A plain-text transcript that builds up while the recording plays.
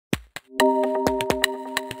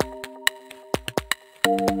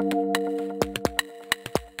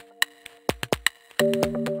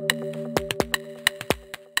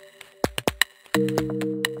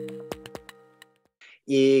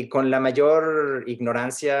con la mayor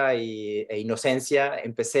ignorancia e inocencia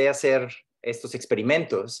empecé a hacer estos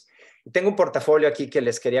experimentos. Tengo un portafolio aquí que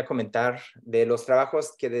les quería comentar de los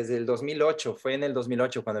trabajos que desde el 2008, fue en el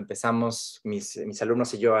 2008 cuando empezamos mis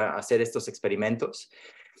alumnos y yo a hacer estos experimentos.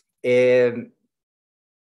 Tengo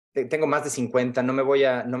más de 50, no me voy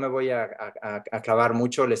a clavar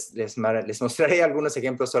mucho, les mostraré algunos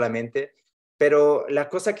ejemplos solamente, pero la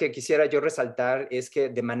cosa que quisiera yo resaltar es que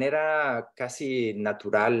de manera casi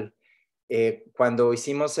natural, cuando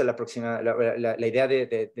hicimos la idea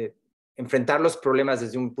de enfrentar los problemas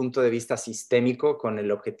desde un punto de vista sistémico con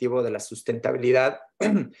el objetivo de la sustentabilidad,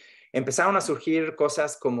 empezaron a surgir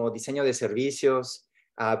cosas como diseño de servicios,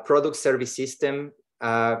 Product Service System,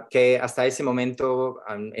 que hasta ese momento,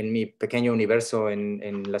 en mi pequeño universo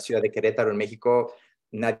en la ciudad de Querétaro, en México,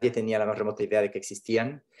 nadie tenía la más remota idea de que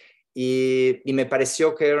existían. Y me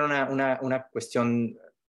pareció que era una cuestión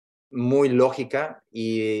muy lógica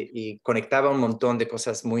y conectaba un montón de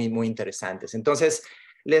cosas muy, muy interesantes. Entonces,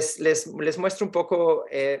 les muestro un poco.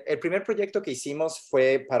 El primer proyecto que hicimos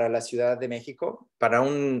fue para la Ciudad de México, para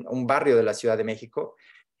un barrio de la Ciudad de México.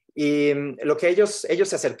 Y lo que ellos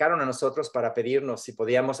se acercaron a nosotros para pedirnos si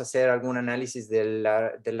podíamos hacer algún análisis de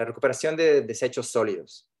la recuperación de desechos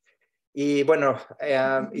sólidos. Y bueno,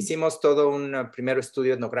 hicimos todo un primer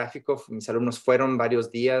estudio etnográfico. Mis alumnos fueron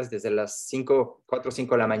varios días, desde las 4 o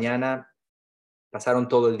 5 de la mañana, pasaron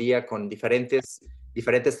todo el día con diferentes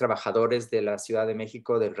trabajadores de la Ciudad de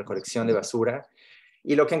México de recolección de basura.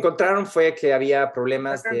 Y lo que encontraron fue que había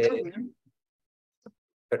problemas de...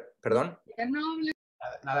 ¿Perdón?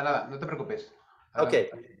 Nada, no te preocupes. Ok,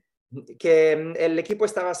 que el equipo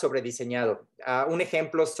estaba sobrediseñado. Un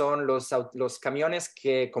ejemplo son los camiones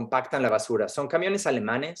que compactan la basura. Son camiones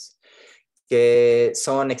alemanes que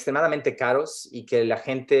son extremadamente caros y que la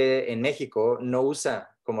gente en México no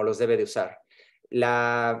usa como los debe de usar.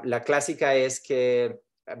 La clásica es que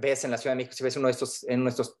ves en la Ciudad de México, si ves en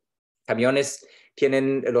estos camiones,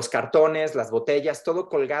 tienen los cartones, las botellas, todo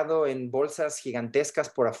colgado en bolsas gigantescas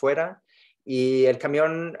por afuera, y el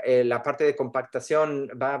camión, la parte de compactación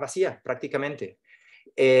va vacía prácticamente.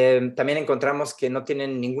 También encontramos que no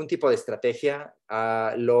tienen ningún tipo de estrategia.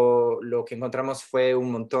 Lo que encontramos fue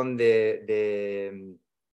un montón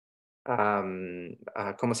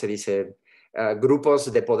 ¿cómo se dice?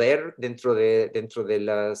 Grupos de poder dentro de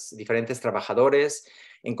los diferentes trabajadores.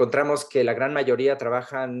 Encontramos que la gran mayoría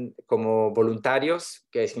trabajan como voluntarios,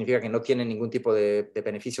 que significa que no tienen ningún tipo de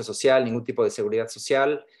beneficio social, ningún tipo de seguridad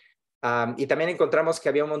social. Y también encontramos que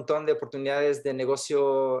había un montón de oportunidades de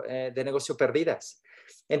negocio perdidas.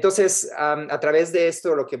 Entonces, a través de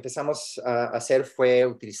esto, lo que empezamos a hacer fue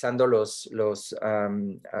utilizando los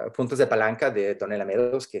puntos de palanca de Donella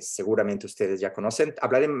Meadows, que seguramente ustedes ya conocen.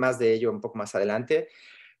 Hablaré más de ello un poco más adelante,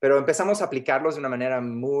 pero empezamos a aplicarlos de una manera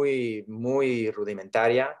muy, muy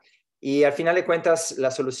rudimentaria. Y al final de cuentas, la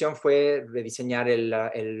solución fue rediseñar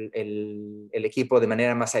el equipo de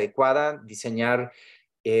manera más adecuada, diseñar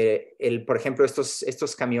por ejemplo,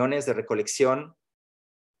 estos camiones de recolección,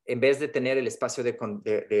 en vez de tener el espacio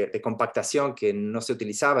de compactación que no se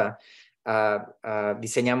utilizaba,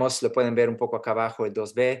 diseñamos, lo pueden ver un poco acá abajo, el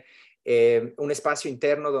 2B, un espacio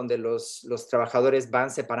interno donde los trabajadores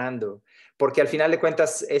van separando, porque al final de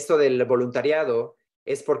cuentas esto del voluntariado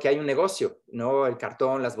es porque hay un negocio, ¿no? El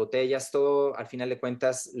cartón, las botellas, todo, al final de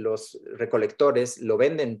cuentas los recolectores lo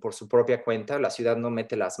venden por su propia cuenta, la ciudad no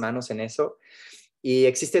mete las manos en eso. Y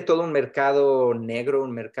existe todo un mercado negro,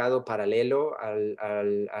 un mercado paralelo a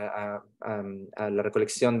la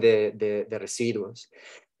recolección de residuos.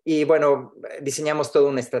 Y bueno, diseñamos toda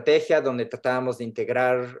una estrategia donde tratábamos de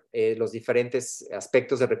integrar los diferentes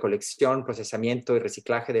aspectos de recolección, procesamiento y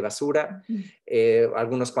reciclaje de basura,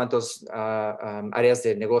 algunos cuantos áreas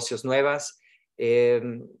de negocios nuevas.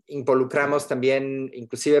 Involucramos también,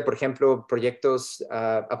 inclusive, por ejemplo, proyectos,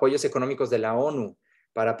 apoyos económicos de la ONU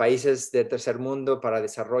para países de tercer mundo, para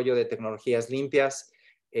desarrollo de tecnologías limpias.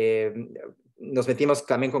 Nos metimos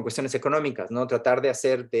también con cuestiones económicas, ¿no? Tratar de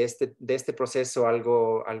hacer de este proceso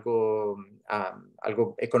algo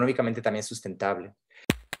económicamente también sustentable.